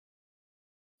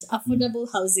affordable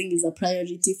housing is a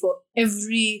priority for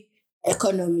every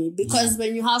economy, because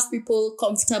when you have people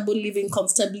comfortable living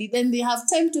comfortably, then they have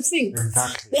time to think.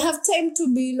 Exactly. They have time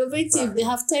to be innovative. They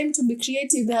have time to be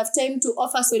creative. They have time to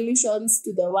offer solutions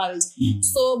to the world.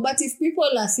 So, but if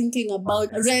people are thinking about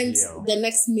rent, the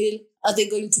next meal, are they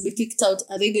going to be kicked out?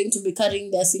 Are they going to be carrying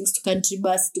their things to country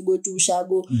bus to go to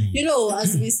Ushago? You know,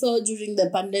 as we saw during the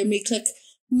pandemic, like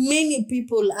many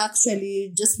people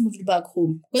actually just moved back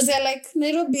home because they're like,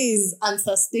 Nairobi is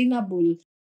unsustainable.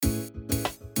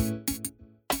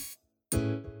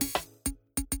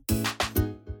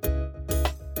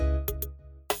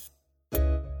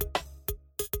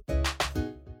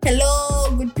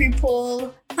 Hello, good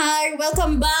people. Hi,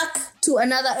 welcome back to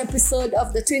another episode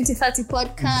of the 2030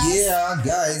 podcast. Yeah,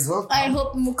 guys, welcome. I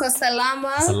hope muko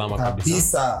salama. Salama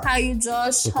kabisa. How are you,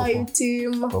 Josh? How are you,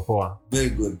 Tim? Very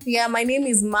good. Yeah, my name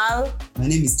is Mal. My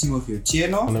name is Timothy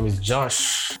Otieno. My name is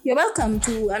Josh. You're welcome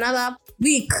to another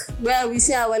week where we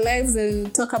share our lives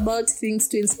and talk about things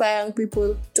to inspire young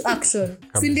people to action.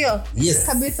 Sindio? Yes.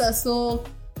 Kabisa. So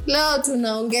leo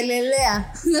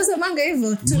tunaongelelea. Unasemanga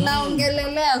hivyo?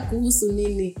 Tunaongelelea kuhusu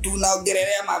nini?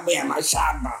 Tunaongelelea mambo ya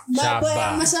mashamba. Mambo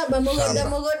ya mashamba,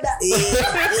 mogoda.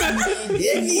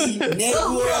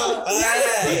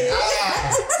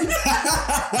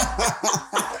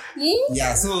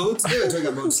 Yeah, so today we're talking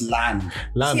about land.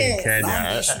 Land Yes. in Kenya.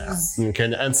 Land In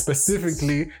Kenya. And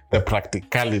specifically the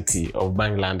practicality of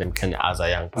buying land in Kenya as a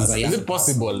young person. young Is it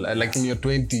possible, like in your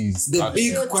 20s? The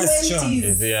big Your question.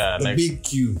 20s. The big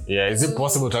Q. Is it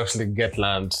possible to actually get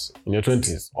land in your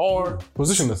 20s? Or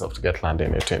position yourself to get land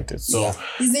in your 20s? So,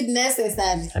 Is it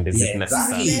necessary? and is it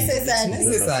necessary?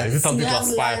 Necessary. Is it something to Love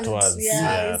aspire land. towards?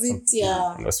 Yeah, is it,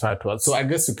 something to aspire towards. So I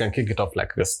guess you can kick it off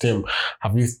like this, Tim.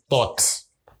 Have you thought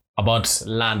about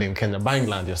land in Kenya, buying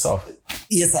land yourself?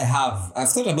 Yes, I have. I've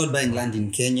thought about buying land in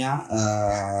Kenya.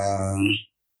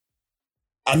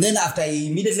 And then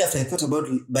immediately after I thought about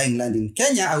buying land in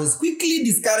Kenya, I was quickly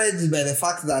discouraged by the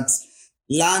fact that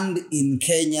land in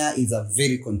Kenya is a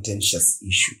very contentious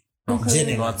issue.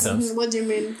 In what sense? What do you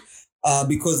mean?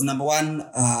 Because number one,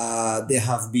 there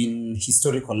have been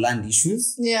historical land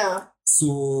issues. Yeah.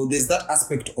 So there's that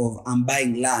aspect of I'm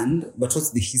buying land, but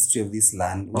what's the history of this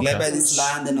land? Will I buy this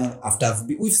land? And after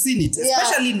we've seen it,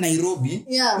 especially in Nairobi.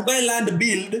 Yeah. You buy land,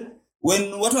 build.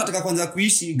 When watu wanataka kwanza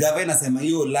kuishi, gava inasema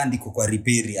hiyo land iko kwa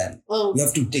riparian. Oh. We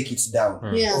have to take it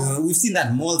down. Yeah. We've seen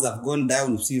that malls have gone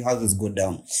down. We've seen houses go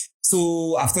down.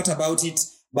 So I've thought about it.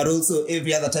 But also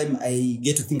every other time I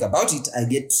get to think about it, I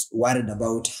get worried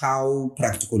about how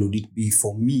practical would it be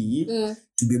for me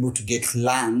to be able to get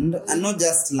land, and not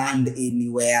just land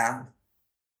anywhere,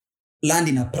 land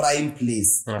in a prime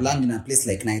place, land in a place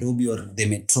like Nairobi or the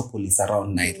metropolis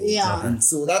around Nairobi. Yeah. And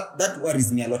so that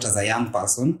worries me a lot as a young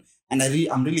person. And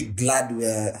I'm really glad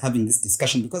we're having this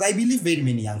discussion because I believe very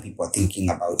many young people are thinking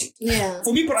about it. Yeah.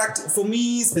 For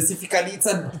me specifically, it's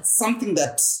something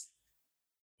that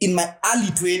in my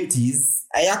early 20s,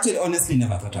 I actually honestly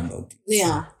never thought about it.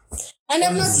 Yeah. And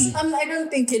Honestly. I don't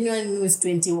think anyone who is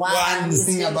 21 is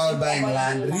thinking about buying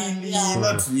land. Really? Yeah.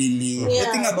 Not really. Yeah.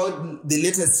 They think about the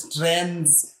latest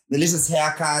trends, the latest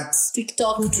haircuts,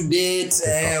 TikTok. who to date,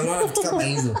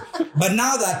 But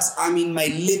now that I'm in my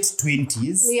late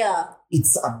 20s,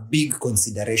 it's a big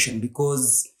consideration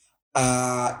because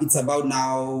it's about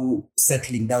now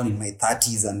settling down in my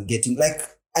 30s and getting, like,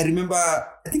 I remember,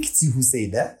 I think it's you who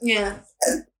said that. Yeah.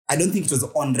 I don't think it was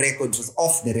on record, it was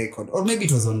off the record, or maybe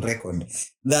it was on record,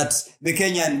 that the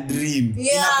Kenyan dream.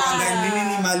 Yeah.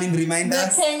 Remind The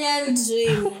us. Kenyan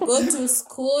dream. Go to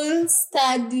school,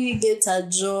 study, get a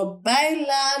job, buy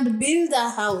land, build a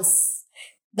house.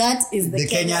 That is the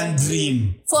Kenyan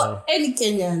dream. For any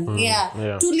Kenyan.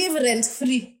 Yeah. To live rent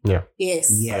free. Yeah.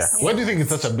 Yes. Yes. Yeah. Why do you think it's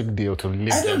such a big deal to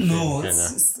live I don't know. in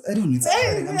Kenya? I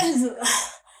don't know.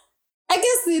 I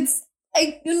guess it's,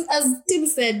 as Tim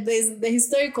said, there's the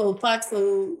historical part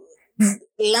for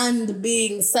land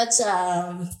being such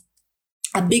a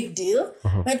big deal,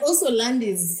 but also land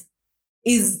is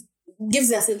gives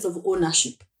you a sense of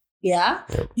ownership. Yeah,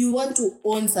 you want to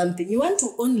own something. You want to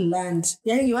own land.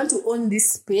 Yeah, you want to own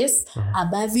this space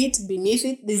above it, beneath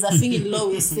it. There's a thing in law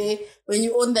we say when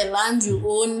you own the land, you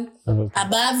own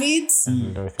above it,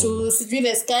 to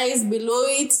the skies below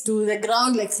it, to the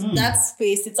ground, like that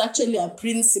space. It's actually a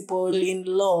principle in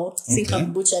law. I think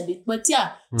I've butchered it, but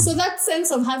yeah. So that sense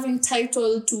of having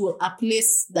title to a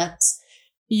place that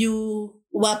you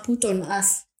were put on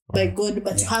earth by God,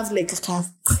 but you have like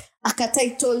a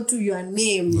title to your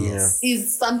name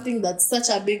is something that's such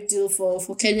a big deal for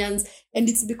Kenyans. And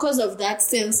it's because of that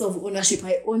sense of ownership.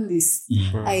 I own this.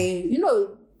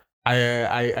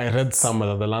 I read somewhere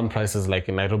that the land prices, like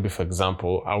in Nairobi, for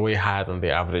example, are way higher than the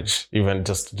average, even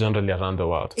just generally around the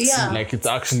world. Yeah. Like it's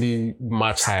actually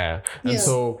much higher. And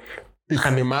so you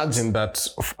can imagine that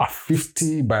a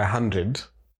 50 by 100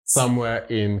 somewhere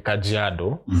in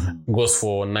Kajiado goes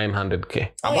for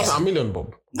 900K. About $1 million,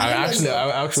 Bob. I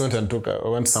actually went and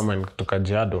went somewhere to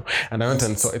Kajiado, and I went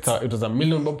and saw it was $1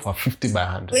 million, Bob, for 50 by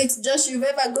 100. Wait, Josh, you've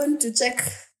ever gone to check?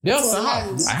 Yes, I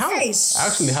have. I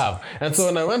actually have. And so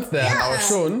when I went there, I was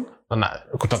shown,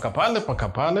 kutoka pale paka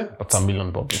pale, that's $1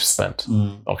 million you've spent.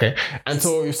 Okay. And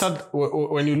so you start,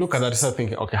 when you look at that, you start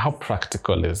thinking, okay, how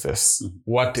practical is this?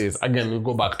 What is, again, we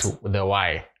go back to the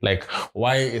why. Like,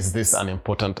 why is this an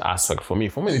important aspect for me?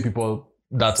 For many people,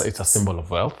 it's a symbol of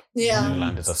wealth. Yeah.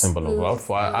 Land is a symbol of wealth.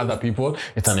 For other people,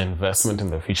 it's an investment in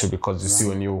the future, because you see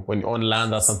when you own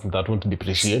land, that's something that won't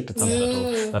depreciate. It's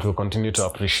something that will continue to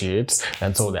appreciate.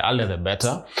 And so the earlier the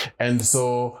better. And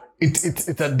so it's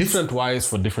a different whys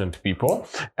for different people.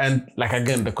 And like,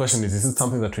 again, the question is it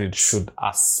something that we should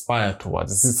aspire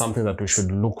towards? Is it something that we should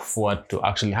look forward to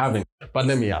actually having? But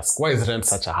let me ask, why is rent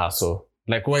such a hassle?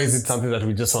 Like, why is it something that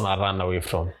we just want to run away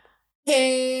from?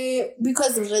 Hey,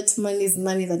 because rent money is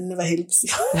money that never helps you.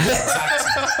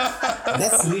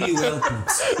 That's really well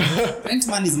put. Rent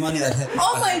money is money that helps.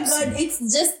 Oh my God, it's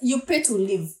just you pay to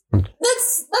live.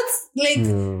 That's like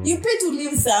you pay to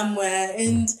live somewhere,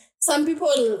 and some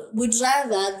people would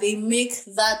rather they make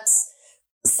that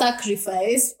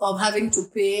sacrifice of having to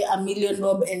pay $1 million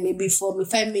and maybe 5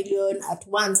 million at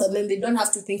once, and then they don't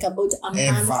have to think about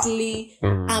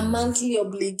a monthly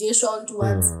obligation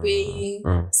towards paying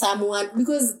someone,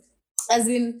 because as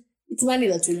in it's money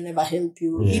that will never help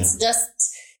you.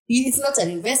 It's not an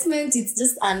investment, it's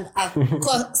just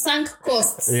sunk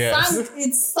cost.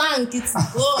 It's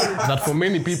gone. That for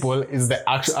many people is the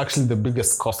actually the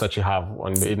biggest cost that you have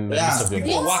in the list of your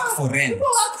people work for rent.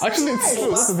 Actually, it's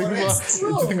true. That's the thing.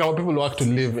 People think about people work to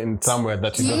live in somewhere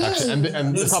that you don't actually,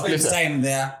 and don't spend time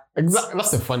there. Exactly,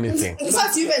 that's the funny thing. In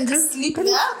fact, you even just sleep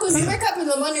there, because you wake up in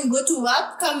the morning, go to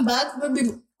work, come back, maybe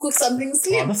cook something,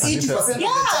 sleep.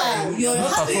 You're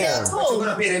happy at home. You're going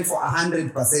to pay rent for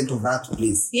 100% of that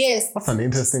place. Yes. That's an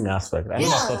interesting aspect. I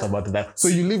never thought about that. So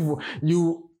you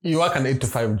work an 8 to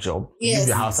 5 job. You leave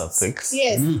your house at 6.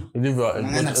 Yes. You leave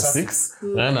at 6.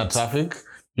 You're in traffic.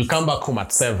 You come back home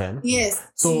at 7. Yes.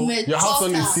 So your house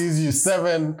only sees you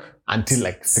 7 until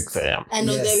like 6 a.m. And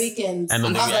on the weekends. And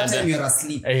on the time you're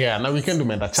asleep. Yeah, na weekend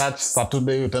umeenda church,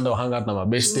 Saturday utenda hang out na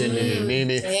mabeshte,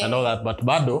 nini, and all that. But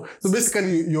bado, so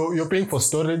basically you're paying for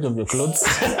storage of your clothes.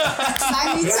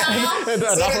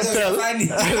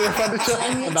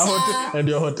 and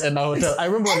a hotel. I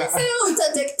remember when I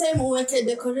take time work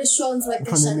decorations like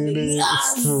a chandelier.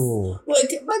 It's true.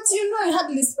 But you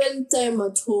hardly spend time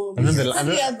at home.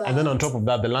 And then on top of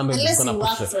that, the landlord is gonna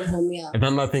work from home,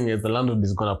 another thing is the landlord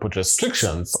is gonna put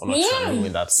restrictions on what you can do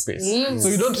in that space. So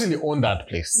you don't really own that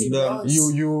place.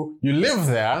 You live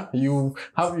there. You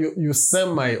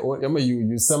semi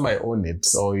own it,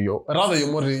 or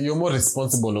you're more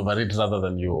responsible over it more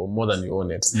than you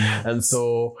own it. And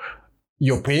so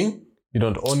you're paying. You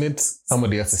don't own it.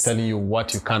 Somebody else is telling you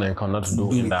what you can and cannot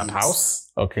do in that house.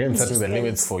 Okay, and setting the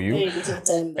limits for you.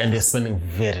 And they're spending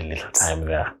very little time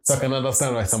there. So I can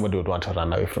understand why somebody would want to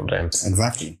run away from rent.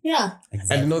 Exactly. Yeah.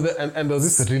 Exactly. And there's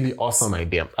this really awesome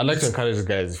idea. I'd like to encourage you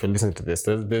guys, if you're listening to this,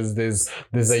 there's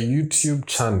a YouTube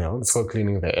channel. It's called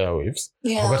Cleaning the Airwaves.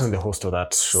 Yeah. I've forgotten the host of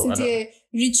that show.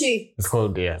 Richie. It's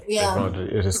called, it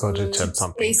is called Richard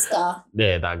something. A-star.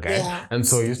 Yeah, that guy. Yeah. And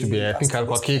so it used to be, I think,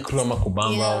 alikuwa Kikru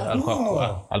Kubamba,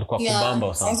 alikuwa Kubamba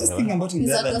or something. I was just thinking about him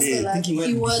the other day, thinking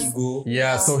where did he go?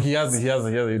 Yeah, so he has a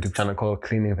YouTube channel called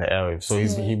Cleaning the Airwaves. So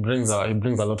he brings a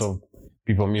lot of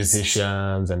people,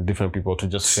 musicians and different people, to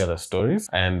just share their stories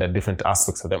and the different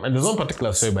aspects of them. And there's one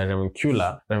particular story by Reverend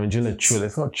Julia Chula.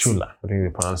 It's not Chula. I think they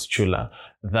pronounce Chula.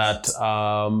 That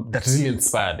really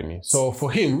inspired me. So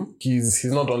for him, he's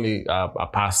not only a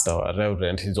pastor, a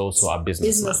reverend, he's also a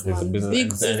businessman. He's a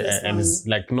businessman. And he's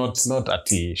like not a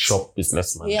tea shop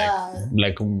businessman. Yeah.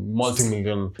 Like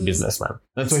multi-million businessman.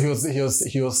 And so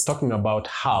he was talking about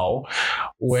how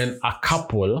when a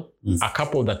couple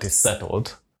that is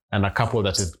settled and a couple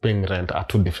that is paying rent are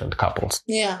two different couples.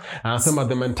 Yeah. And some of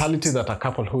the mentality that a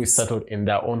couple who is settled in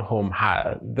their own home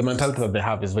the mentality that they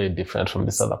have is very different from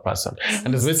this other person.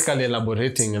 And it's basically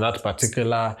elaborating in that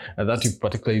particular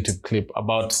YouTube clip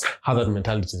about how that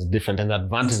mentality is different and the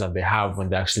advantage that they have when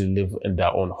they actually live in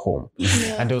their own home.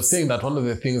 Yeah. And they were saying that one of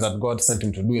the things that God sent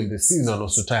him to do in this season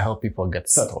was to try to help people get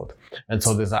settled. And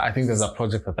so I think there's a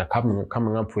project that they're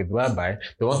coming up with whereby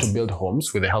they want to build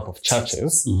homes with the help of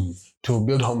churches to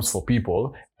build homes for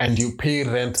people, and you pay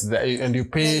rent and you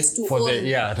pay for own.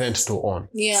 rent to own.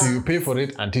 Yeah. So you pay for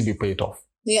it until you pay it off.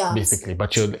 Yeah. Basically,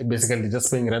 but you're basically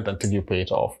just paying rent until you pay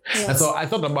it off. Yeah. And so I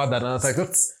thought about that, and I was like,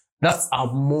 that's a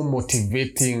more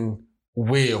motivating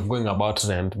way of going about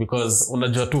rent, because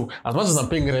unajua tu, as much as I'm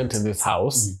paying rent in this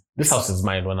house is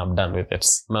mine when I'm done with it.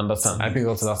 You understand? I think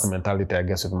also that's the mentality, I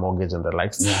guess, with mortgage and the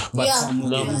likes. Yeah. But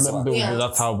Yeah.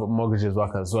 that's how mortgages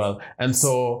work as well. And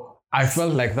so I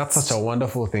felt like that's such a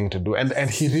wonderful thing to do. And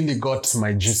he really got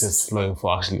my juices flowing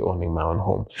for actually owning my own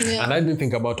home. Yeah. And I didn't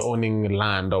think about owning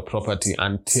land or property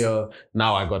until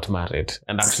now I got married.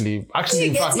 And actually, in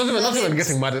fact, not even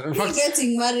getting married. In fact,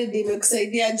 getting married in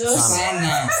idea, Josh.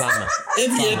 Sana.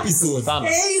 Every episode. Sana.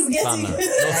 Hey, he's getting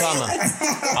Sana.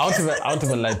 I won't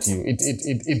even lie to you.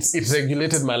 It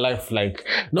regulated my life. Like,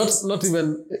 not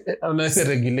even, when I say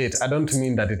regulate, I don't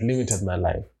mean that it limited my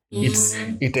life.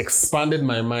 It expanded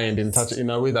my mind in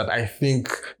a way that I think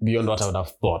beyond what I would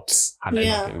have thought had I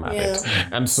not been married. Yeah.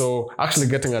 And so actually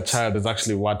getting a child is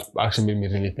actually what actually made me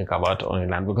really think about owning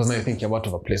land, because now you're thinking about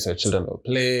a place where children will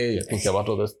play, you're thinking about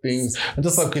all those things. And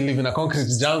just like you live in a concrete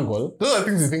jungle, those are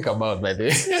things you think about, by the way.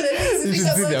 You should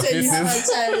see their faces.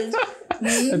 I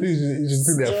think you should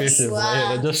see their faces over here.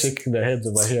 They're just shaking their heads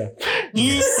over here.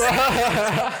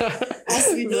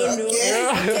 As we don't know.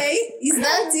 Okay, is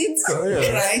that it? So,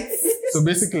 yeah. Right. So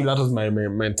basically that was my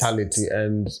mentality,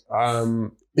 and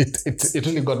it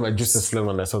really got my juices flowing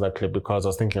when I saw that clip, because I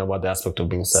was thinking about the aspect of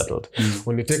being settled.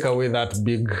 When you take away that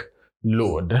big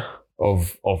load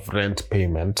of rent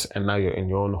payment, and now you're in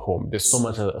your own home, there's so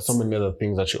many other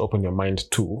things that you open your mind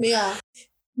to. Yeah.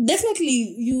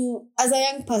 Definitely, you as a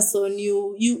young person,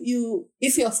 you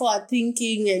if you're forward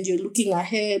thinking and you're looking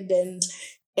ahead,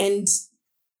 and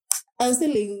I was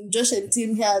telling Josh and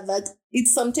Tim here that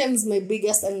it's sometimes my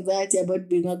biggest anxiety about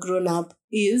being a grown-up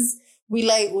is,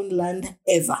 will I own land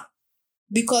ever?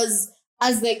 Because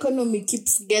as the economy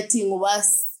keeps getting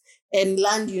worse and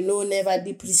land, never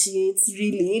depreciates,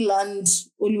 really, land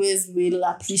always will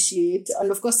appreciate. And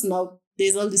of course, now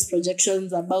there's all these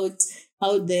projections about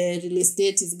how the real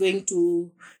estate is going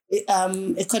to,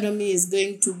 economy is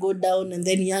going to go down, and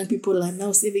then young people are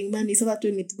now saving money so that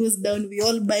when it goes down, we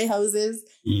all buy houses.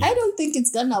 I don't think it's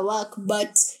gonna work,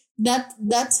 but that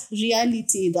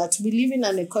reality that we live in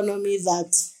an economy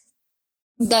that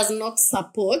does not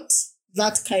support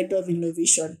that kind of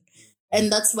innovation.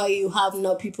 And that's why you have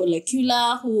now people like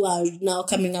Eula who are now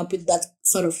coming up with that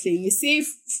sort of thing. You see,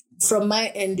 from my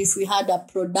end, if we had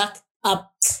proactive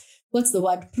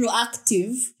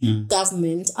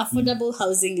government, affordable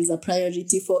housing is a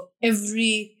priority for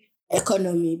every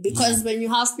economy, because when you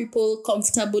have people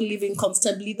living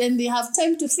comfortably, then they have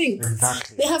time to think.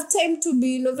 Exactly. They have time to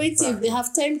be innovative. They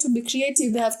have time to be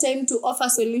creative. They have time to offer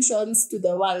solutions to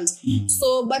the world.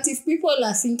 So, but if people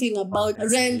are thinking about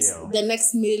rent, the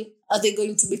next meal, are they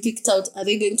going to be kicked out? Are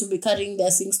they going to be carrying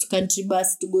their things to country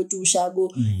bus to go to Ushago?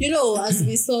 As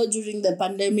we saw during the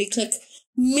pandemic, like,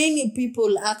 many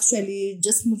people actually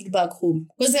just moved back home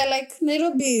because they're like,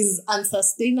 Nairobi is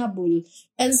unsustainable.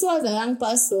 And so as a young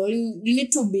person, you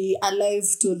need to be alive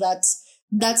to that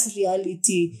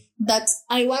reality, that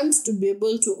I want to be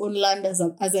able to own land as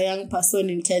a young person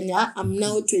in Kenya. I'm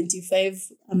now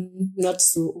 25. I'm not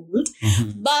so old.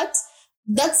 But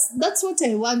that's what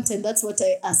I want, and that's what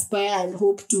I aspire and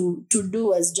hope to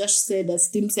do, as Josh said, as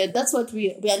Tim said. That's what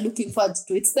we are looking forward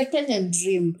to. It's the Kenyan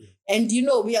dream. And,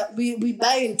 we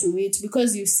buy into it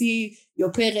because you see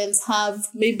your parents have,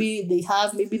 maybe they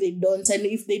don't. And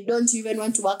if they don't, you even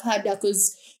want to work harder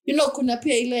because, kuna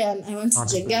pia ile, and I want to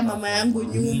jengea mama yangu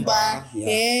nyumba.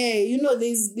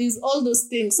 There's all those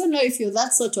things. So now if you're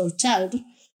that sort of child,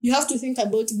 you have to think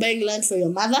about buying land for your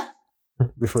mother.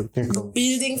 Before you think of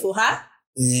building for her.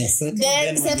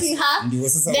 Then settling her,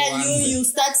 then you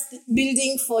start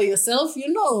building for yourself,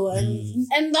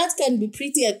 and that can be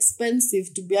pretty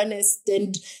expensive, to be honest,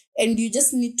 and you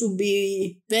just need to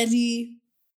be very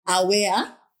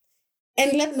aware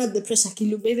and let not the pressure kill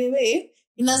you. By the way,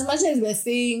 in as much as we're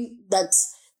saying that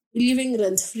living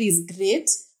rent-free is great,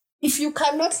 if you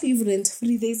cannot live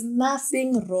rent-free, there's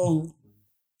nothing wrong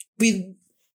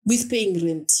with paying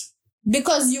rent.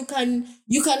 Because you can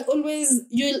always,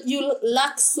 you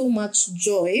lack so much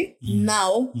joy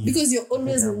now because you're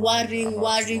always worrying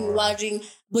about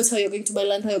how you're going to buy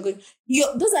land,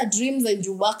 those are dreams and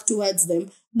you work towards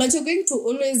them, but you're going to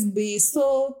always be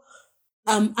so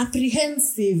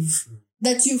apprehensive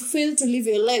that you fail to live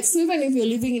your life. So even if you're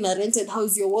living in a rented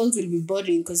house, your walls will be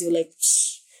boring because you're like,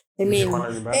 I want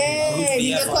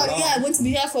to be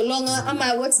here for longer.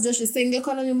 What Josh is saying, you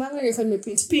can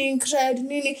paint pink, red,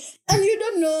 nini. And you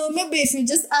don't know, maybe if you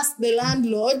just ask the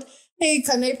landlord, hey,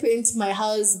 can I paint my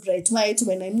house bright white?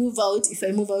 When I move out, if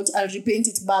I move out, I'll repaint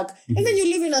it back. And then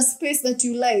you live in a space that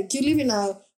you like. You live in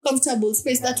a comfortable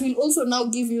space that will also now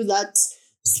give you that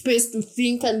space to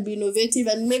think and be innovative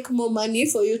and make more money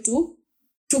for you to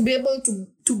be able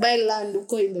to buy land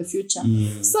in the future.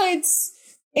 So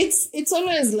it's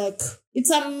always like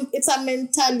it's a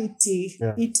mentality.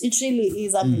 Yeah. It really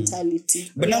is a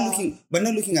mentality. But now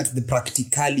looking at the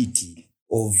practicality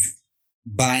of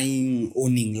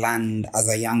owning land as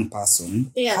a young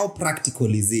person, how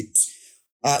practical is it?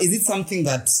 Is it something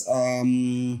that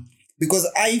because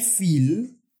I feel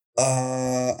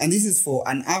and this is for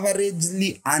an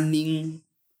averagely earning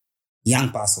young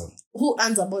person who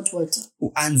earns about what?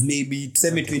 Who earns maybe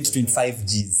 20-25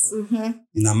 G's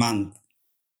in a month.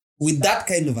 With that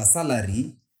kind of a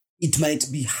salary, it might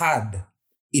be hard,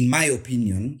 in my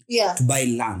opinion, to buy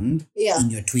land in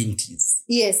your 20s.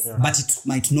 Yes. Yeah. But it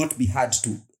might not be hard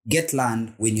to get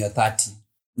land when you're 30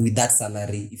 with that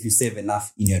salary if you save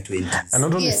enough in your 20s.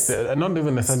 And not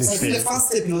even necessarily save. The first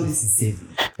step in all this is saving.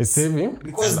 It's saving?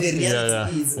 Because the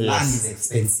reality is land is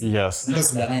expensive. Yes.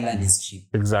 Because land is cheap.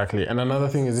 Exactly. And another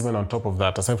thing is, even on top of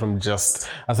that, aside from just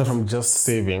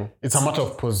saving, it's a matter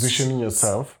of positioning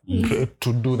yourself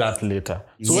to do that later.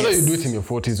 So whether you do it in your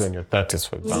 40s or in your 30s,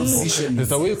 for example,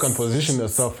 there's a way you can position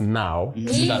yourself now to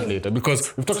do that later.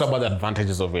 Because we've talked about the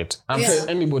advantages of it. I'm sure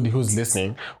anybody who's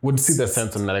listening would see the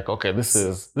sense and like, okay, this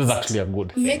is actually a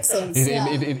good thing. Makes sense.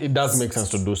 It does make sense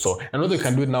to do so. And whether you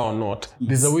can do it now or not,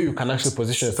 there's a way you can actually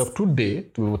position yourself today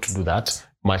to be able to do that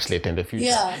much later in the future.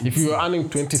 Yeah. If you are earning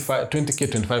 20K,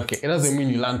 25K, it doesn't mean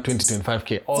you earn 20,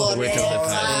 25K all the way till the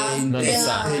time.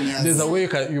 There's a way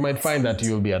you might find that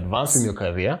you'll be advancing your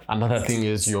career. Another thing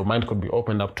is your mind could be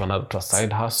opened up to a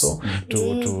side hustle,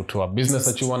 to a business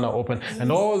that you want to open.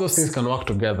 And all those things can work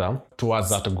together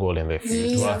towards that goal in the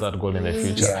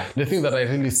future. The thing that I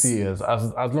really see is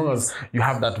as long as you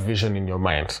have that vision in your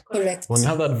mind. Correct. When you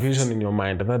have that vision in your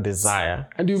mind and that desire,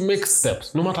 and you make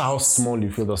steps, no matter how small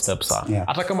you feel those steps are. Yeah.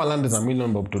 Hata kama land is $1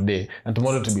 million today and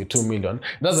tomorrow to be $2 million,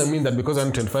 it doesn't mean that because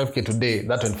I'm 25K today,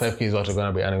 that 25K is what you're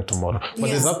going to be earning tomorrow.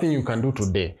 But there's nothing you can do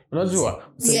today. Unajua?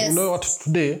 So you know what,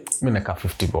 today, mimi naka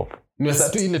 50 bob.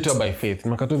 Nimesatu ile tu by faith.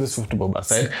 Nimekatu this 50 bob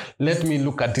aside. Let me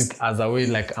look at it as a way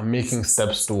like I'm making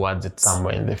steps towards it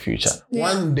somewhere in the future.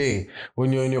 Yeah. One day,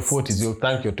 when you're in your 40s, you'll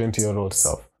thank your 20-year-old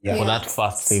self. For that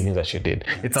fast savings that you did.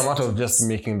 It's a matter of just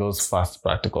making those fast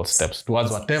practical steps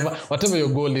towards whatever your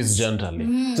goal is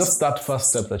generally. Just that first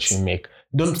step that you make.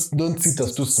 Don't see it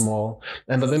as too small.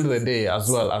 And at the end of the day, as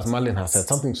well, as Marlene has said,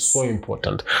 something so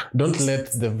important. Don't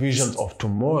let the visions of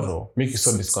tomorrow make you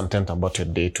so discontent about your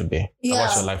day today,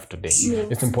 about your life today.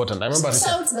 It's important. I remember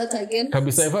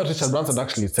Richard Branson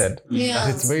actually said that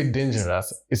it's very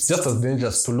dangerous. It's just as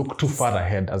dangerous to look too far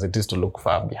ahead as it is to look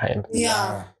far behind.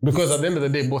 Yeah. Because at the end of the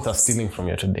day, both are stealing from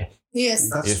you today. Yes.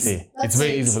 You see, it's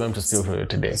very easy for them to steal from you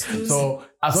today. So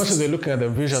as much as they're looking at the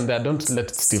vision there, don't let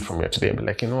it steal from you today. Be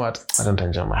like, you know what? I don't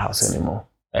enjoy my house anymore.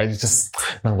 I just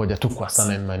nangoja tu kwa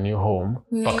sana in my new home.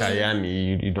 Paka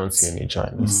yani, you don't see any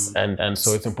joints. And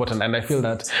so it's important. And I feel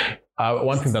that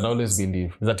one thing that I always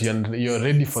believe is that you're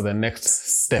ready for the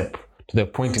next step to the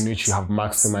point in which you have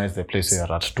maximized the place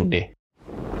you're at today.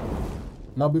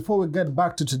 Now, before we get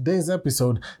back to today's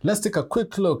episode, let's take a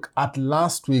quick look at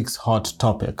last week's hot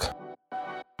topic.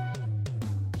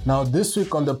 Now, this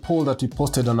week on the poll that we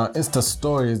posted on our Insta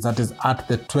stories, that is at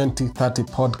the 2030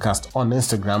 podcast on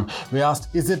Instagram, we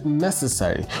asked, is it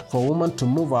necessary for a woman to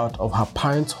move out of her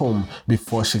parents' home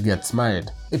before she gets married?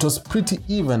 It was pretty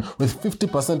even, with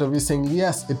 50% of you saying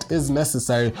yes, it is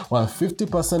necessary, while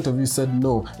 50% of you said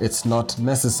no, it's not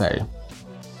necessary.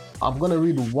 I'm going to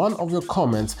read one of your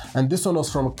comments, and this one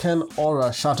was from Ken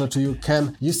Ora. Shout out to you,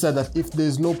 Ken. You said that if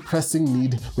there's no pressing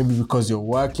need, maybe because you're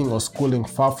working or schooling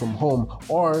far from home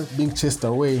or being chased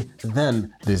away,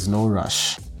 then there's no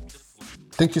rush.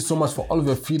 Thank you so much for all of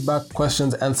your feedback,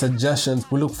 questions, and suggestions.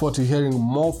 We look forward to hearing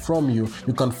more from you.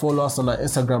 You can follow us on our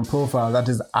Instagram profile, that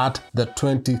is at the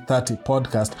 2030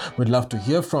 podcast. We'd love to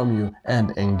hear from you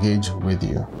and engage with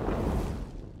you.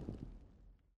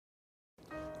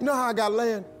 You know how I got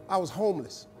land? I was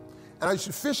homeless, and I used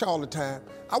to fish all the time.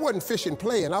 I wasn't fishing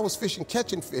playing, I was fishing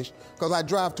catching fish, because I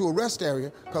drive to a rest area,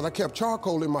 because I kept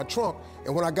charcoal in my trunk,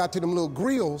 and when I got to them little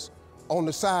grills on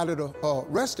the side of the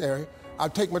rest area,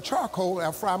 I'd take my charcoal and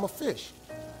I'd fry my fish.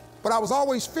 But I was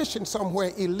always fishing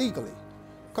somewhere illegally,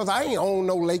 because I ain't own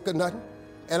no lake or nothing.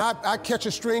 And I catch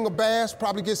a string of bass,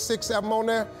 probably get 6, 7 on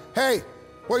there. Hey,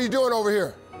 what are you doing over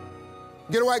here?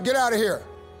 Get away, get out of here.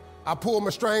 I pull my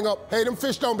string up. Hey, them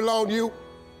fish don't belong to you.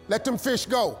 Let them fish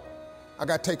go. I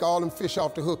got to take all them fish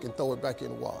off the hook and throw it back in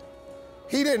the water.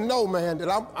 He didn't know, man, that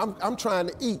I'm trying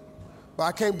to eat, but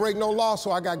I can't break no law,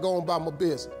 so I got to go on about my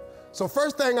business. So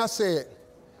first thing I said,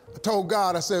 I told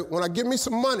God, I said, when I get me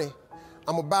some money,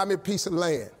 I'm going to buy me a piece of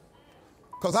land.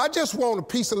 Because I just want a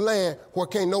piece of land where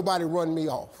can't nobody run me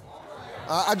off.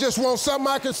 I just want something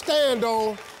I can stand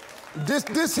on.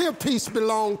 This here piece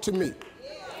belonged to me.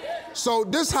 So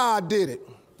this is how I did it.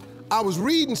 I was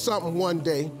reading something one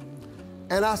day,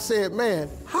 and I said, man,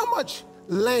 how much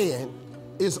land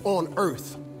is on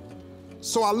earth?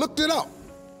 So I looked it up.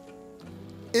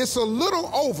 It's a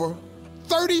little over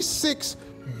 36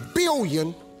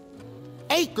 billion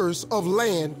acres of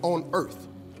land on earth.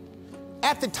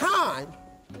 At the time,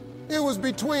 it was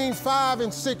between 5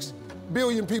 and 6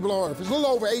 billion people on earth. It's a little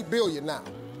over 8 billion now.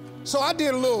 So I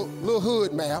did a little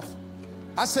hood math.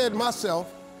 I said to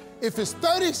myself, if it's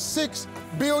 36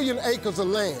 billion acres of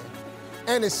land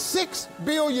and it's 6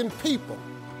 billion people,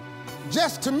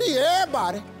 just to me,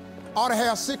 everybody ought to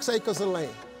have 6 acres of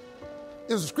land.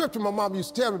 It was a scripture my mom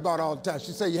used to tell me about all the time.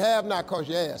 She said, you have not because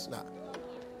you ask not.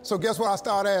 So guess what I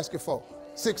started asking for?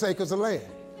 6 acres of land.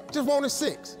 Just wanted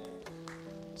 6.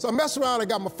 So I messed around and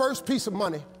got my first piece of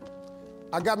money.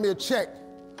 I got me a check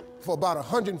for about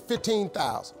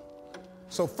 $115,000.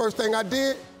 So first thing I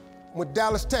did, went to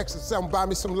Dallas, Texas, said I'm gonna buy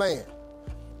me some land.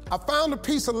 I found a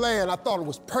piece of land, I thought it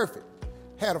was perfect.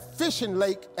 Had a fishing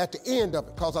lake at the end of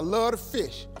it, because I love to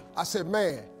fish. I said,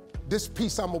 man, this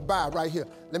piece I'm gonna buy right here.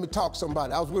 Let me talk to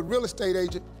somebody. I was with a real estate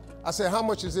agent. I said, how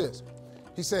much is this?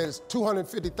 He said, it's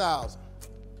 $250,000.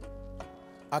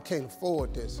 I can't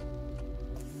afford this.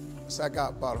 So I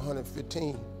got about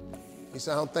 115. He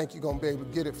said, I don't think you're gonna be able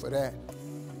to get it for that,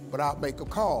 but I'll make a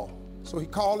call. So he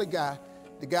called the guy.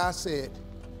 The guy said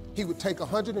he would take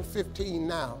 115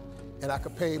 now and I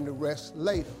could pay him the rest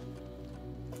later.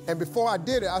 And before I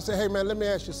did it, I said, hey man, let me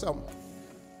ask you something.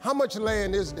 How much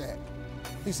land is that?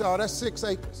 He said, oh, that's 6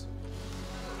 acres.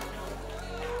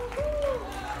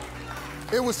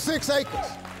 It was 6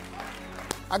 acres.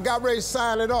 I got ready to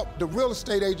sign it up. The real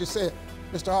estate agent said,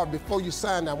 Mr. Harvey, before you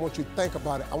sign that, I want you to think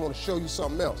about it. I want to show you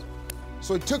something else.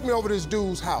 So he took me over to this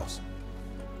dude's house.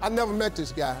 I never met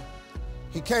this guy.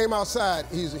 He came outside,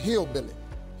 he's a hillbilly.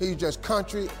 He's just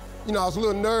country. You know, I was a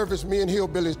little nervous. Me and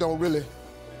hillbillies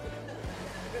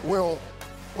we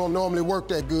don't normally work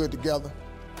that good together.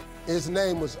 His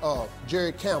name was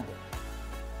Jerry Campbell.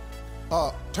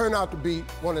 Turned out to be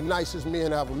one of the nicest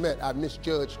men I ever met. I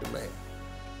misjudged the man.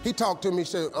 He talked to me, he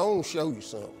said, I want to show you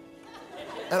something.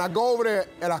 And I go over there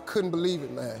and I couldn't believe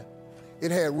it, man.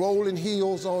 It had rolling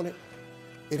hills on it.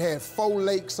 It had 4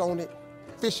 lakes on it,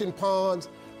 fishing ponds.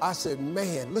 I said,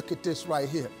 man, look at this right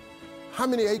here. How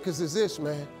many acres is this,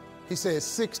 man? He said,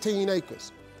 16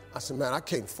 acres. I said, man, I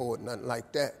can't afford nothing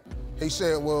like that. He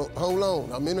said, well, hold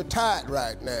on, I'm in a tide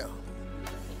right now.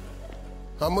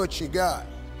 How much you got?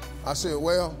 I said,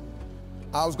 well,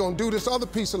 I was gonna do this other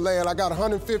piece of land. I got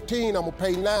 115 I'm gonna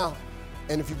pay now.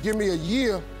 And if you give me a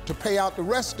year to pay out the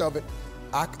rest of it,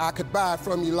 I could buy it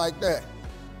from you like that.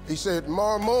 He said,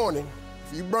 tomorrow morning,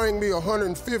 if you bring me a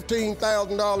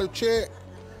 $115,000 check,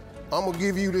 I'm gonna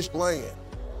give you this land.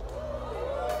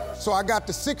 So I got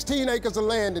the 16 acres of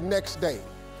land the next day.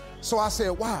 So I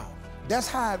said, wow, that's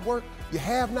how it worked. You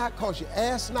have not because you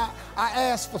ask not. I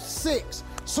asked for 6.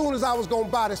 Soon as I was gonna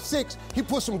buy the 6, he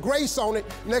put some grace on it.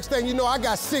 Next thing you know, I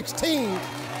got 16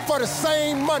 for the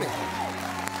same money.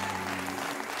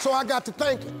 So I got to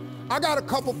thinking. I got a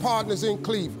couple partners in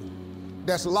Cleveland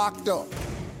that's locked up.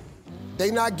 They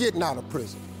not getting out of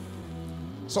prison.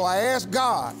 So I asked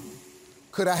God,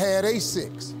 could I have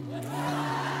A6?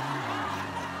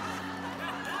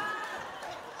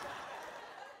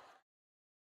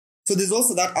 So there's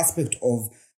also that aspect of,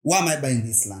 why am I buying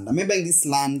this land? Am I buying this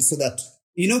land so that,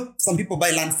 you know, some people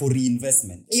buy land for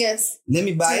reinvestment. Yes. Let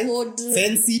me buy,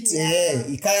 fence it,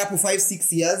 ikaya for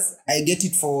 5-6 years. I get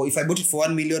it for, if I bought it for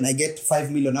 1 million, I get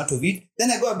 5 million out of it.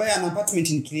 Then I go and buy an apartment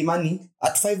in Kilimani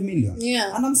at 5 million.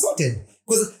 Yeah. And I'm sorted.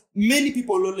 Because many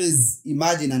people always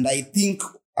imagine, and I think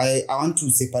I want to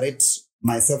separate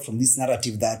myself from this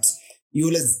narrative that you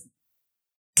always,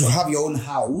 to have your own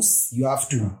house, you have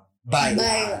to buy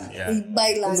land. Yeah.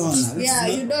 Buy land. No,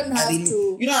 you don't have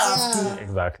to. You don't have to.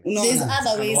 Exactly. No, There's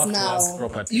other ways now.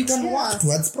 You can work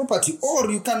towards property, or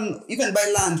you can even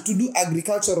buy land to do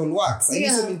agricultural works. I know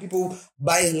so many people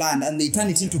buy land and they turn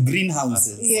it into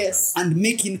greenhouses. Yes. And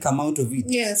make income out of it.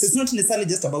 Yes. So it's not necessarily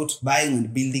just about buying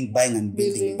and building, buying and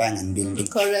building, buying and building.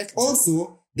 Correct.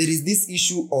 Also, there is this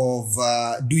issue of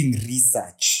doing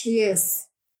research. Yes.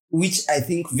 Which I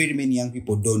think very many young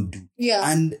people don't do. Yeah.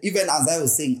 And even as I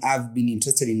was saying, I've been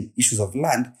interested in issues of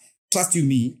land. Trust you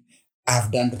me, I've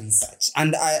done research,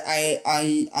 and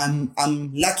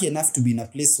I'm lucky enough to be in a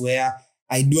place where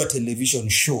I do a television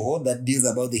show that deals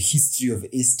about the history of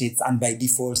estates and by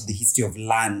default the history of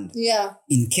land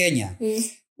in Kenya,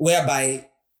 whereby,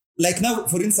 like now,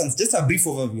 for instance, just a brief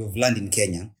overview of land in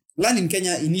Kenya. Land in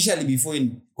Kenya initially before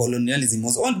in colonialism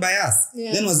was owned by us.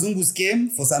 Yeah. Then Wazungus came,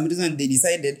 for some reason they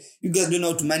decided, you guys don't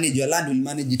know how to manage your land, we'll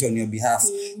manage it on your behalf.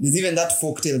 There's even that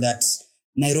folktale that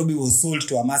Nairobi was sold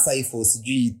to a Maasai for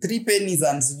 3 pennies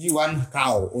and 1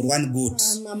 cow or 1 goat.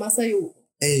 Maasai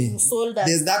sold that.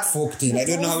 There's that folktale. I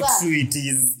don't know how true it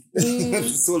is.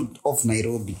 Sold off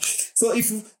Nairobi. So if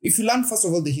you learn first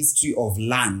of all the history of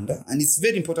land, and it's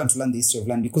very important to learn the history of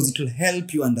land because it will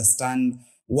help you understand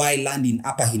why land in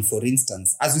Upper Hill, for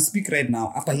instance, as we speak right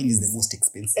now, Upper Hill is the most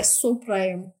expensive. It's so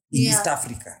prime. In East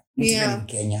Africa, not even in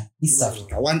Kenya. East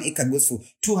Africa. 1 acre goes for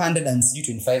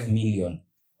 225 million.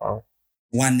 Wow.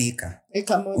 1 acre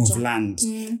of land.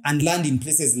 And land in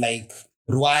places like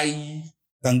Ruai,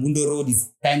 Kangundo Road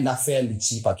is kind of fairly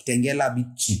cheaper. Kitengela a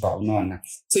bit cheaper.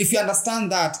 So if you understand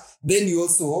that, then you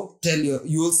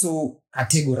also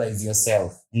categorize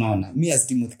yourself. Me as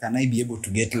Timothy, can I be able to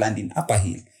get land in Upper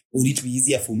Hill? Or it be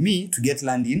easier for me to get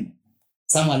land in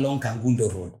somewhere along Kangundo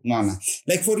Road?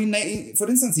 Like for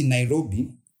instance, in Nairobi,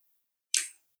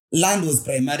 land was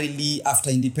primarily, after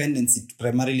independence, it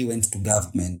primarily went to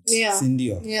government.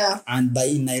 Sindio. And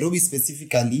in Nairobi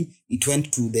specifically, it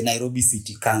went to the Nairobi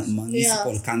City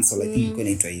Municipal Council, I think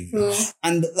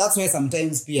And that's why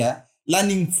sometimes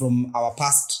learning from our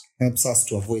past helps us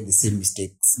to avoid the same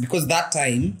mistakes. Because that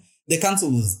time, the council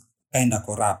was kind of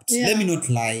corrupt. Let me not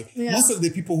lie. Most of the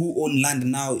people who own land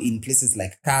now in places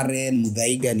like Karen,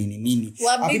 Muthaiga, Nini,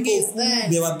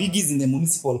 they were biggies in the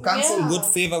municipal council, got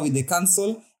favor with the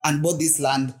council, and bought this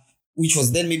land, which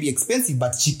was then maybe expensive,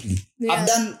 but cheaply. I've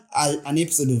done an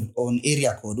episode on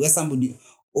area code where somebody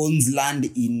owns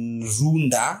land in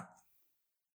Runda,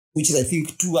 which is, I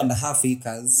think, 2.5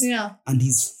 acres. And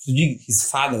his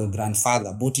father or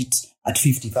grandfather bought it at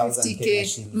 50,000 Kenya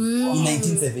shillings in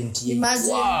 1978. Imagine.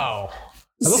 Wow.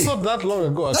 That's not that long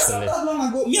ago, actually. That's not that long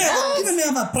ago. Even I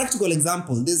have a practical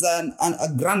example. There's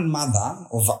a grandmother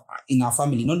in our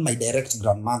family, not my direct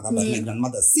grandmother, but my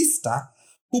grandmother's sister,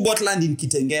 who bought land in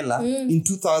Kitengela in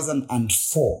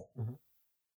 2004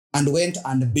 and went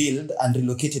and built and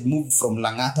relocated, moved from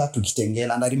Langata to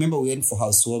Kitengela. And I remember we went for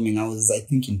housewarming. I was, I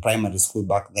think, in primary school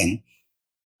back then.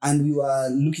 And we were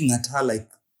looking at her like,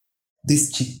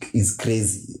 this chick is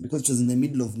crazy, because it was in the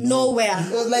middle of nowhere.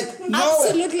 It was like nowhere.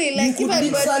 Absolutely, like I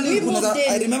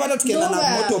remember that Kitengela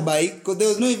na motorbike, because there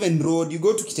was no even road. You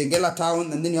go to Kitengela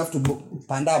town and then you have to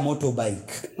panda a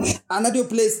motorbike. Another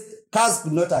place cars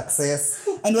could not access,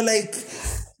 and we're like,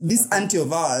 this auntie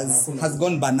of ours has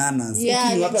gone bananas.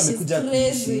 She's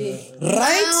crazy.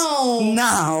 Right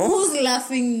now, who's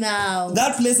laughing now?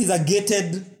 That place is a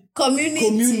gated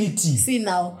community. See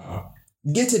now.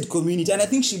 Gated community, and I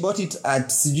think she bought it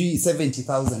at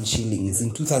 70,000 shillings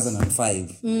in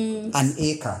 2005. An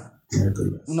acre.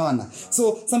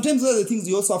 So sometimes those are the things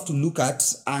you also have to look at,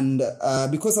 and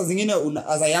because as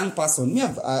a young person,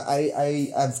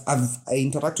 I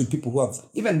interact with people who have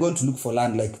even gone to look for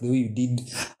land, like the way you did,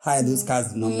 hire those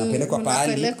cars, unapelekwa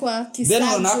pahali, then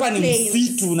hapa ni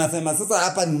msitu, unasema sasa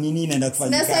hapa ni nini inaenda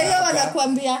kufanyika, na sasa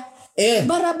wanakuambia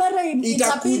barabara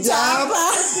itapita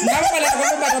hapa. Na hapa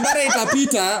barabara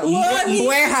itapita,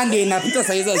 mbweha ndio inapita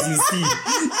saizi as you see.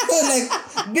 So like,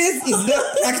 this is not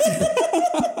practical.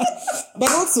 But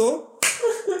also,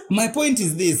 my point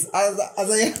is this: as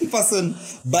a young person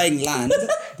buying land,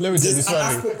 let me tell you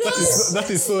something. That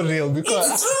is so real,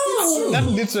 because that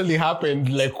literally happened.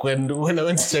 Like when I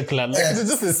went to check land, like, it's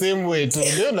just the same way too.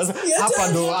 Hapa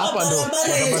ndo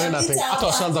barabara inatengenezwa, hata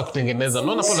washaanza kutengeneza.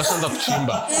 Naona hapo washaanza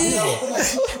kuchimba.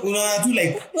 Unaona tu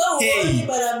like, hey,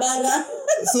 barabara.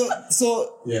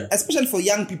 So especially for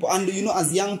young people, and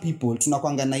as young people,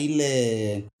 tunakwanga na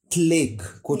ile plague,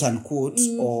 quote unquote,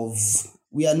 of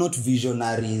we are not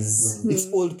visionaries. It's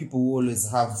old people who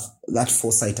always have that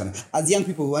foresight. As young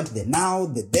people, we want the now,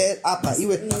 the there, hapa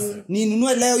iwe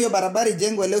ninunue leo hiyo barabara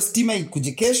ijengwe leo, stima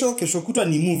ikuje kesho kutwa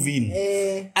ni move in.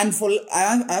 And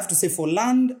I have to say, for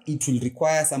land, it will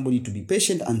require somebody to be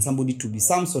patient and somebody to be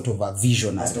some sort of a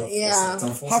visionary.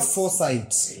 Have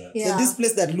foresight. So this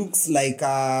place that looks like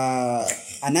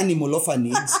an animal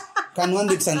orphanage can one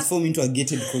day transform into a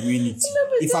gated community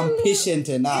if I'm patient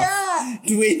enough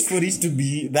to wait for it to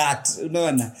be that.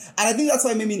 And I think that's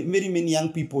why very many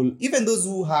young people, even those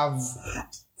who have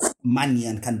money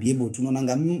and can be able to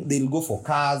they'll go for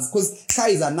cars because car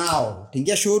is a now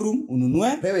tengia showroom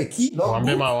ununue pewe key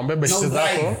wambe beshte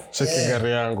zako cheki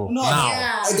gari yangu now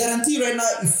I guarantee right now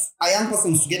if a young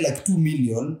person is to get like 2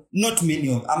 million, not many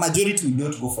of a majority will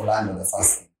not go for land on the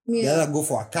first thing. They either go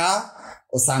for a car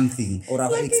or something or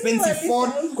an expensive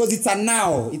phone because it's a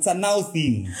now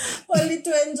thing. Only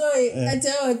to enjoy.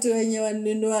 Acha watu wenye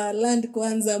wanunua land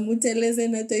kwanza muteleze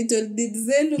na title deed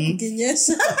zenu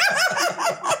kukinyesha.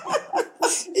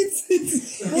 It's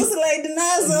like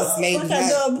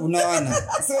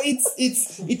so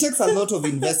it takes a lot of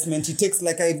investment. It takes,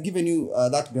 like I've given you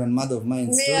that grandmother of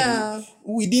mine story. Yeah.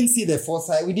 We didn't see the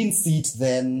foresight, we didn't see it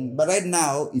then, but right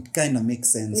now it kind of makes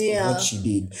sense of what she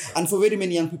did. And for very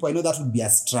many young people, I know that would be a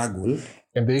struggle.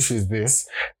 And the issue is this: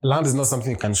 land is not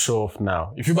something you can show off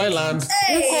now. If you buy land,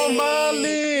 it's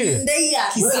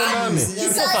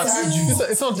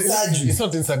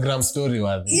not Instagram story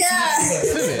worthy. Yeah.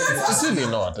 It's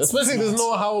really not. Especially there's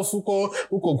no house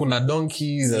uko kuna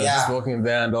donkeys just walking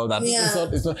there and all that. Yeah.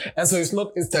 It's not, and so it's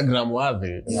not Instagram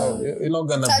worthy. You're not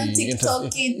gonna be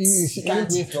interested.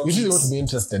 You really want to be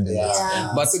interested in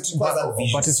that. But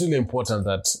it's really important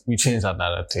that we change that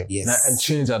narrative and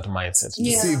change that mindset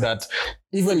to see that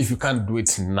even if you can't do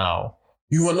it now,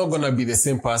 you are not going to be the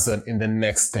same person in the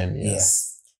next 10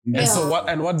 years. And so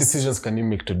what decisions can you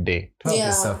make today to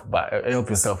help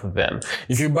yourself then?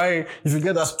 If you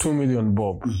get that 2 million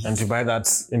bob and you buy that,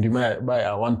 and you buy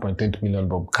a 1.8 million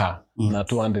bob car, na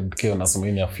 200k on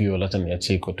a fuel, acha ni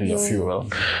achiko to your fuel.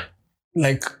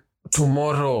 Like,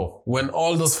 tomorrow, when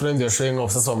all those friends you're showing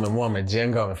off, sasa wamemua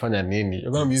wamejenga, wamefanya nini,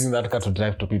 you're going to be using that car to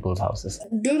drive to people's houses.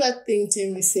 Do that thing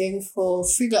Tim is saying for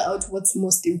figure out what's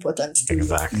most important to you.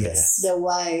 Exactly. The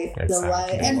why.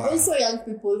 And also young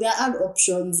people, there are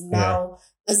options now.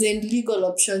 As in legal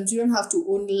options. You don't have to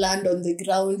own land on the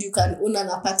ground. You can own an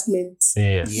apartment.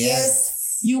 Yes.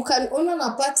 You can own an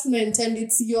apartment and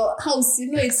it's your house. You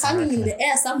know, it's hanging in the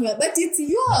air somewhere, but it's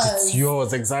yours. It's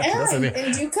yours, exactly. That's the thing.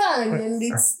 And you can, and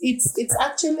it's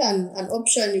actually an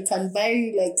option. You can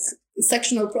buy like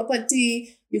sectional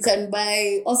property. You can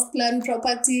buy off-plan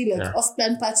property, like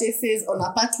off-plan purchases on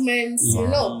apartments. You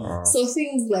know, so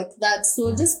things like that.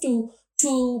 So just to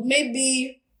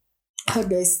maybe, how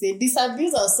do I say,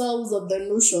 disabuse ourselves of the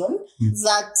notion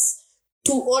that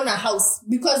to own a house,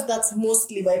 because that's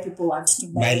mostly why people want to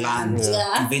buy land.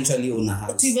 To eventually own a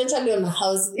house. Even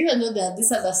though there are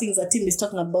these other things that Tim is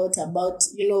talking about,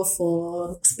 you know,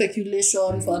 for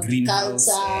speculation, for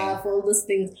agriculture, for all those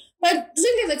things. But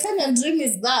really the Kenyan dream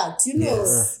is that, you know.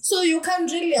 So you can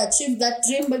really achieve that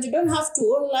dream, but you don't have to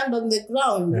own land on the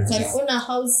ground. You can own a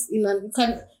house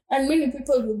and many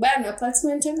people will buy an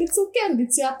apartment and it's okay and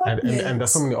it's your apartment. And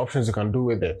there's so many options you can do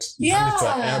with it. You can do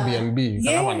an Airbnb. You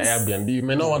can have an Airbnb. You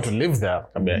may not want to live there.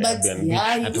 Airbnb.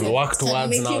 And to work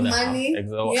towards now. Money.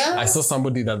 I saw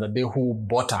somebody the other day who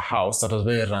bought a house that was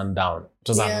very run down. It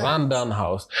was a rundown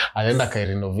house. And then I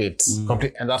renovate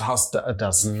complete, and that house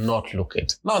does not look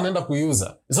it. Now anaenda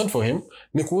kuuza. It's not for him.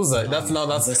 Ni kuuza.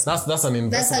 That's an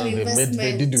investment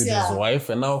they did with his wife,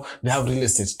 and now they have real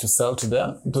estate to sell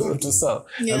to sell.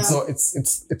 And so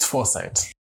it's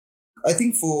foresight. I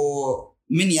think for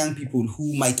many young people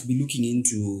who might be looking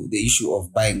into the issue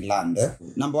of buying land,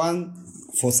 number one,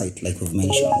 foresight, like we've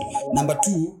mentioned. Number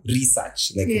two,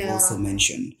 research, like we've also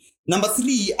mentioned. Number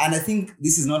three, and I think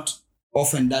this is not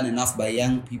often done enough by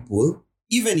young people,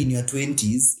 even in your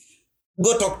 20s,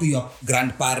 go talk to your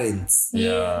grandparents.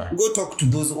 Go talk to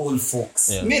those old folks.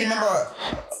 You may remember,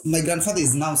 my grandfather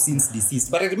is now since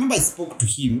deceased, but I remember I spoke to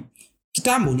him.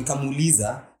 Kitambo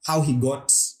nikamuuliza how he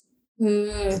got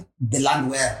the land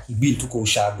where he built to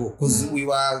Ushago, because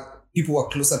people were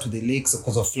closer to the lake, so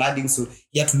because of flooding, so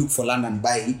he had to look for land and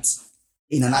buy it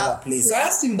in another place. So I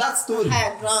asked him that story.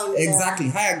 Higher ground. Exactly,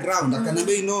 higher ground. I can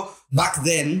remember, you know, back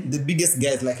then, the biggest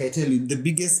guys, like I tell you, the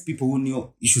biggest people who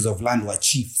knew issues of land were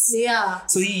chiefs.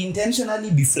 So he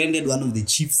intentionally befriended one of the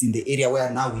chiefs in the area where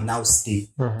we now stay.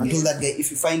 I told that guy,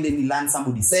 if you find any land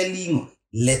somebody selling,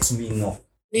 let me know.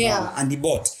 And he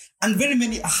bought. And very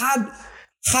many,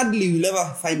 hardly will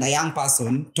ever find a young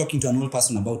person talking to an old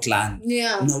person about land.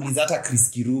 Unaulizata Chris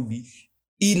Kirubi,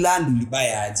 hii land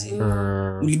ulibuy aje?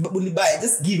 Ulibuy,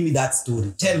 just give me that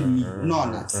story. Tell me.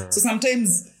 No. So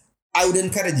sometimes I would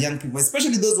encourage young people,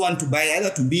 especially those who want to buy,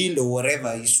 either to build or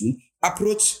whatever issue,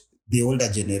 approach the older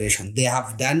generation. They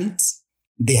have done it.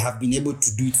 They have been able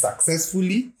to do it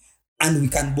successfully. And we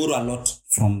can borrow a lot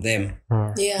from them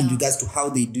in regards to how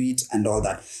they do it and all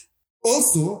that.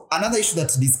 Also, another issue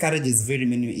that discourages very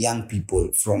many young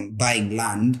people from buying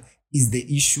land is the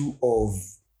issue of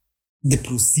the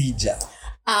procedure.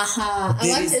 I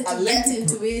wanted to get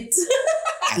into it.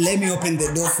 Let me open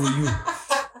the door for you.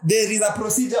 There is a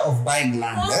procedure of buying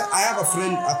land. I have a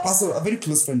friend, a very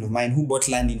close friend of mine who bought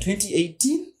land in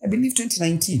 2018, I believe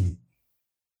 2019.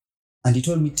 And he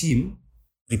told me, Tim,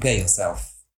 prepare yourself.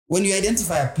 When you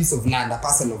identify a piece of land, a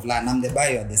parcel of land, I'm the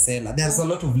buyer or the seller, there's a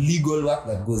lot of legal work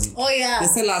that goes in. Oh, yeah. The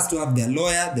seller has to have their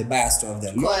lawyer, the buyer has to have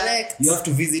their lawyer. Correct. You have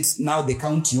to visit now the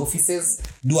county offices,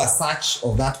 do a search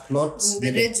of that plot.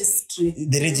 The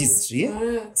registry.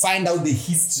 Find out the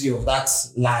history of that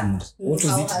land. What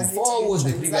was it before? What was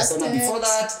the previous owner before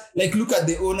that? Like, look at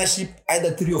the ownership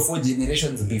either 3 or 4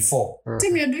 generations before.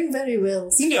 Tim, you're doing very well.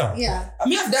 Sindio? Yeah. I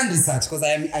mean, I've done research because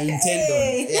I intend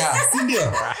on. Yeah,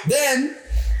 Sindio. Then,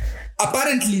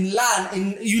 apparently in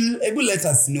land, you'll able let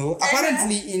us know.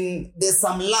 Apparently there's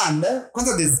some land.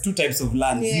 Because there's 2 types of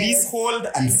land: leasehold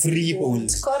and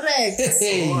freehold. Correct.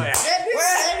 Well,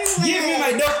 give me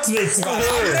my doctorate, man.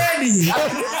 I'm ready.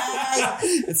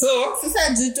 So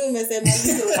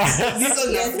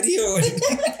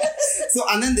so,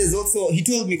 and then there's also, he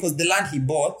told me, because the land he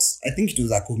bought, I think it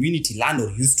was a community land, or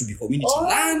used to be community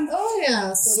land. Oh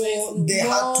yeah. So there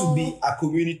had to be a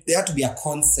community, there had to be a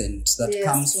consent that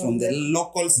comes from the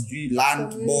locals,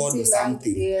 land board or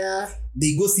something. Yeah.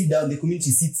 They go sit down, the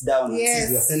community sits down and says,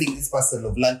 we are selling this parcel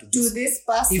of land to this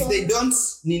person. If they don't,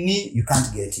 Nini, you can't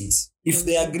get it. If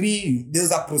they agree,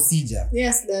 there's a procedure.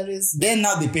 Yes, there is. Then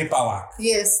now the paperwork.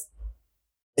 Yes.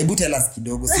 Ebu tell us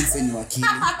kidogo since when you are killing.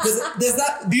 Does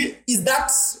that make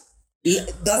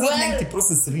the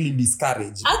process really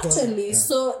discouraged? Actually,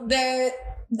 so I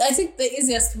think the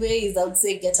easiest way is, I would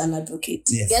say, get an advocate.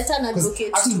 Yes. Get an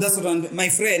advocate. Actually, that's what my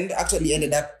friend actually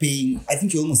ended up paying. I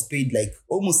think he almost paid like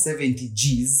almost 70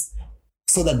 G's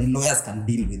so that the lawyers can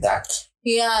deal with that.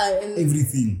 Yeah. And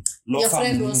everything. Your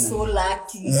friend was so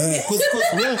lucky.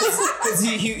 Because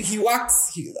he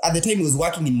works, at the time he was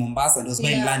working in Mombasa and was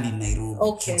buying land in Nairobi.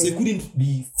 Okay. So he couldn't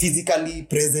be physically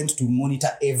present to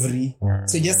monitor every.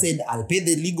 So he just said, I'll pay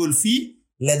the legal fee.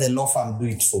 Let the law firm do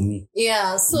it for me.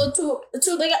 Yeah, so to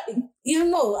the,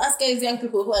 as guys, young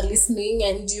people who are listening,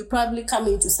 and you probably come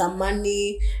into some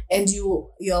money and you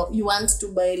want to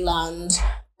buy land,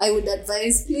 I would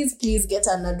advise, please get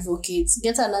an advocate.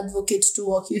 Get an advocate to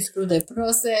walk you through the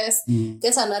process.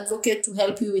 Get an advocate to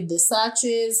help you with the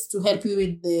searches, to help you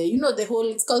with the whole,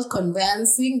 it's called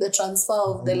conveyancing, the transfer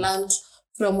of the land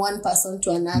from one person to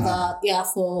another. Yeah,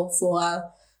 for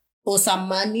some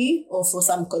money or for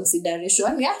some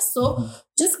consideration. Yeah. So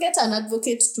just get an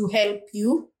advocate to help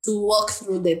you to walk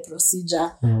through the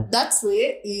procedure. That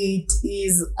way it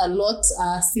is a lot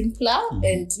simpler.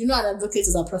 And an advocate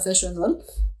is a professional,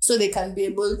 so they can be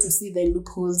able to see the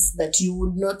loopholes that you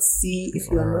would not see if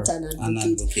you are not an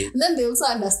advocate. And then they also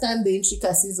understand the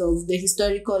intricacies of the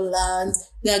historical land.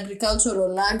 The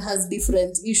agricultural land has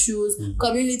different issues.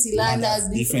 Community land has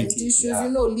different issues. Yeah.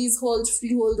 Leasehold,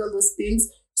 freehold, all those things.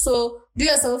 So do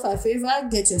yourself a favor,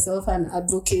 get yourself an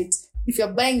advocate. If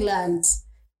you're buying land,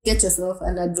 get yourself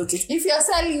an advocate. If you're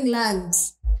selling land,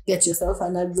 get yourself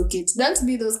an advocate. Don't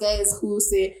be those guys who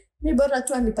say, let me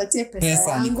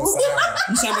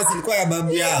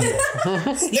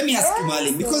ask you,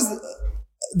 Mali, because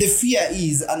the fear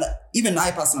is, and even I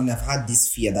personally have had this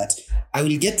fear, that I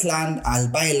will get land, I'll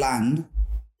buy land,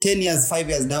 10 years, 5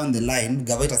 years down the line,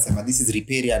 Gavita Sema, this is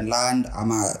riparian land,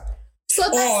 or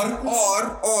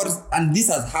and this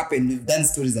has happened, we've done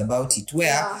stories about it,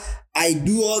 where I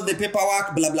do all the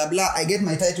paperwork, blah, blah, blah, I get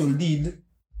my title deed,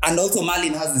 and also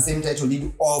Marlin has the same title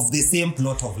deed of the same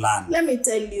plot of land. Let me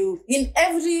tell you, in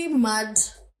every market,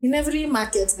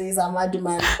 there is a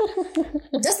madman.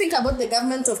 Just think about the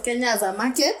government of Kenya as a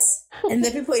market and the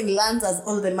people in lands as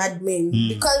all the madmen.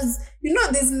 Because,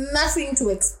 there's nothing to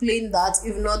explain that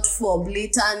if not for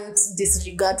blatant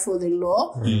disregard for the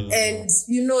law and,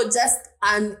 just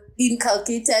an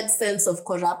inculcated sense of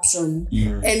corruption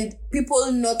and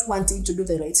people not wanting to do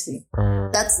the right thing.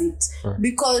 That's it.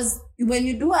 Because when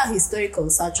you do a historical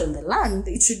search on the land,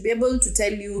 it should be able to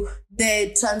tell you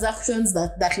the transactions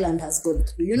that land has gone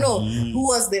through. Who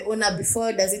was the owner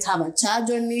before? Does it have a charge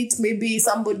on it? Maybe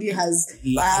somebody has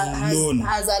a loan,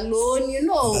 Does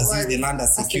the land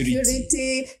as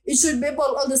security. It should be able,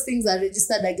 all those things are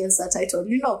registered against a title,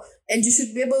 and you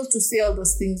should be able to say all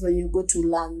those things when you go to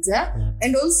lands.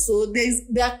 And also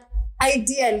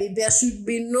ideally, there should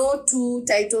be no 2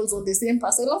 titles on the same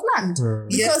parcel of land.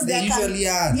 Because they usually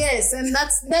are. Yes, and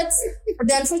that's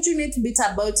the unfortunate bit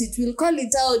about it. We'll call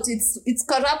it out. It's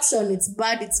corruption. It's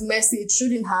bad. It's messy. It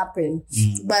shouldn't happen.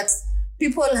 But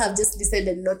people have just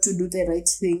decided not to do the right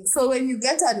thing. So when you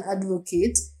get an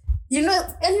advocate,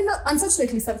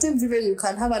 Unfortunately, sometimes even you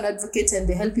can have an advocate and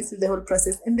they help you through the whole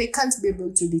process and they can't be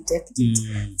able to detect it.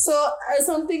 So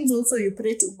some things also you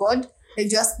pray to God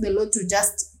and you ask the Lord to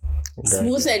just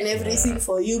smoothen everything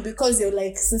for you, because you're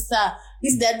like, sister,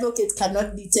 if the advocate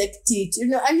cannot detect it,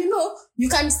 and you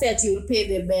can't say that you'll pay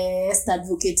the best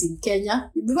advocate in Kenya.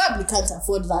 You probably can't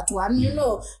afford that one,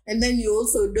 and then you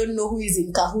also don't know who is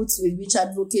in cahoots with which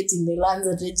advocate in the lands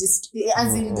and registry,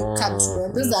 as in the country.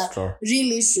 And those are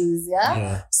real issues,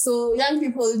 So young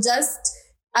people, just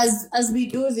as we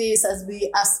do this, as we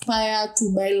aspire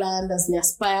to buy land, as we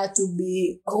aspire to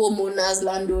be homeowners,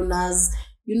 landowners,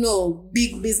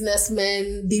 big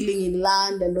businessmen dealing in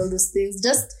land and all those things,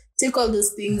 just take all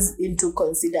those things into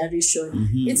consideration.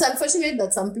 It's unfortunate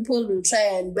that some people will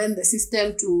try and bend the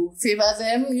system to favor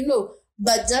them,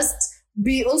 but just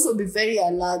be very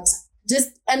alert.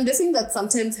 And the thing that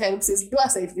sometimes helps is do a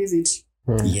site visit.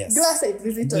 Yes. Do a site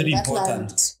visit Very on that important.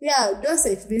 land. Yeah, do a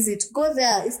site visit. Go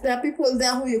there. If there are people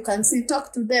there who you can see,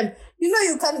 talk to them.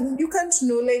 You can't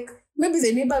know, like, maybe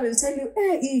the neighbor will tell you,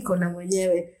 hii iko na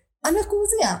mwenyewe.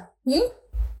 Anakuuzia. Hii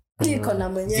iko na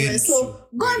mwenyewe. So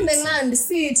go on the land,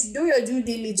 see it, do your due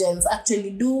diligence.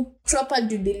 Actually, do proper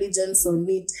due diligence on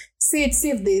it. See it,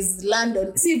 see if there's land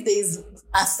on, see if there's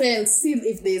a fence, see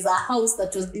if there's a house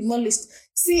that was demolished.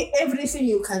 See everything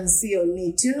you can see on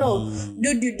it.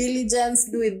 Do due diligence.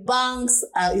 Do with banks.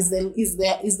 Is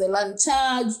the land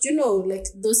charged? Like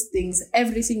those things.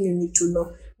 Everything you need to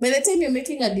know. By the time you're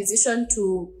making a decision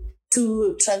to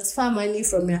transfer money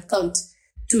from your account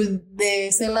to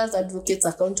the seller's advocate's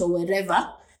account or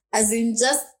wherever, as in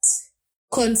just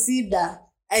consider,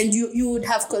 and you would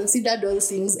have considered all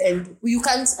things, and you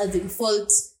can't as in fault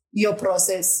your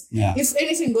process. Yeah. If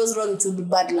anything goes wrong, it will be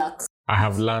bad luck. I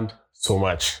have learned so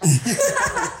much.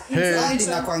 I've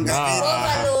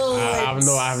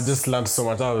just learned so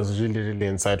much. That was really, really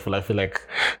insightful. I feel like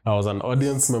I was an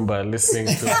audience member listening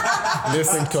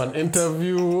to an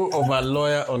interview of a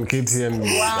lawyer on KTN.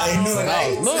 Wow. I know,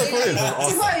 right? It was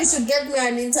awesome. Before you should get me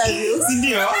an interview.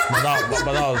 But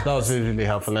that was really, really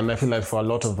helpful. And I feel like for a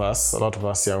lot of us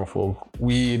young folk,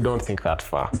 we don't think that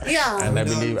far. Yeah. And I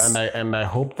believe, and I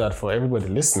hope that for everybody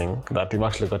listening, that you've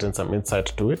actually gotten some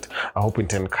insight to it. I hope it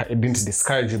didn't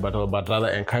discourage you, but rather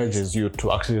encourages you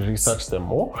to actually research them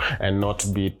more and not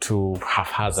be too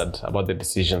haphazard about the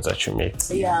decisions that you make.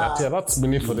 Yeah. But that's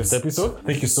been it for this episode.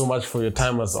 Thank you so much for your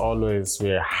time as always.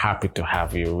 We're happy to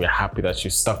have you. We're happy that you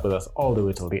stuck with us all the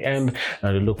way till the end,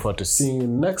 and we look forward to seeing you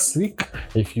next week.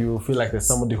 If you feel like there's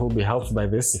somebody who will be helped by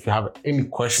this, if you have any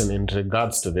question in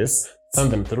regards to this,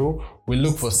 send them through. We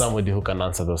look for somebody who can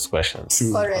answer those questions.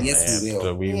 True. Correct. Yes, we will.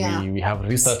 So we have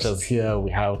researchers here.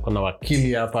 We have kuna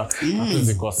wakili hapa.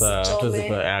 Tuwezi kosa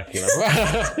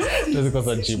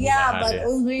jibu. Yeah, but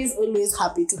always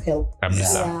happy to help.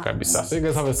 Kabisa. So you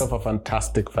guys have yourself a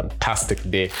fantastic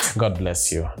day. God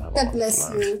bless you. God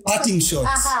bless you. Parting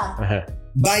shots.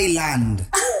 Buy land.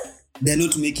 They're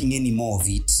not making any more of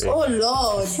it. Oh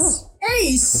Lord.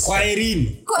 Hey.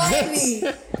 Kwaheri.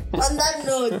 On that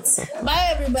note, bye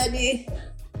everybody.